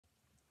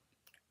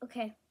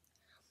Okay.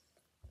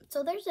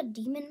 So there's a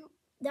demon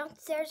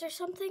downstairs or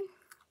something?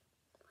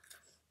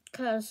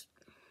 Cause,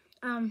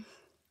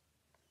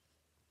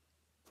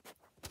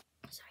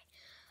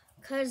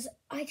 Cause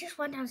I just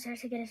went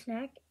downstairs to get a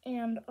snack,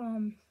 and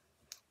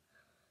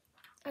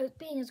I was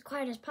being as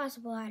quiet as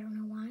possible. I don't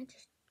know why,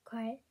 just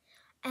quiet.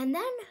 And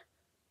then,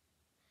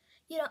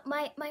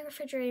 my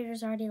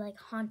refrigerator's already like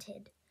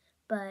haunted,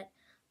 but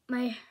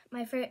my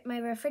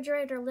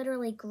refrigerator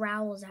literally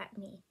growls at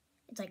me.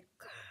 It's like,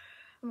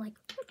 I'm like,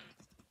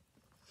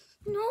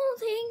 no,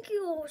 thank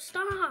you,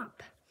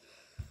 stop.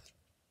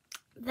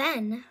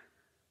 Then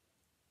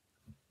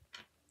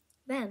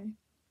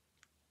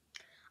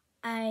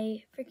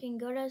I freaking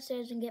go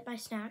downstairs and get my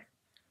snack,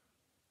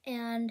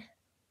 and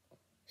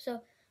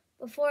so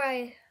before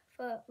I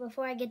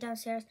get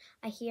downstairs,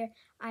 I hear,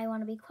 I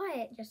want to be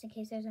quiet just in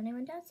case there's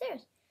anyone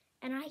downstairs.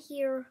 And I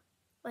hear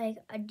like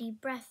a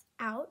deep breath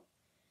out,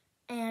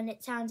 and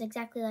it sounds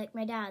exactly like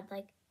my dad.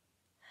 Like,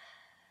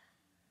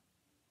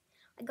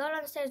 I go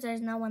downstairs,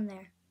 there's no one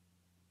there.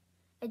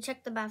 I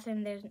check the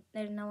bathroom, there's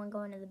no one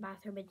going to the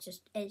bathroom.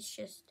 It's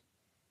just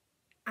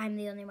I'm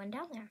the only one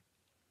down there.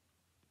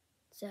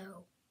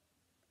 So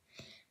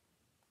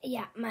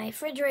yeah, my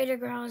refrigerator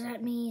growls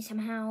at me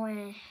somehow,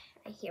 and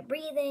I hear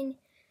breathing.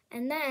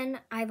 And then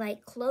I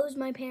like close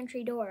my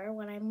pantry door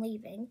when I'm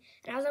leaving.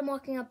 And as I'm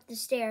walking up the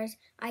stairs,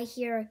 I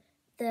hear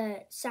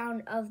the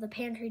sound of the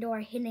pantry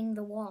door hitting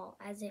the wall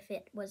as if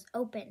it was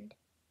opened.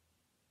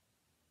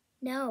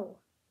 No.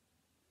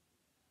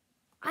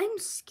 I'm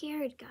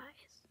scared,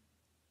 guys.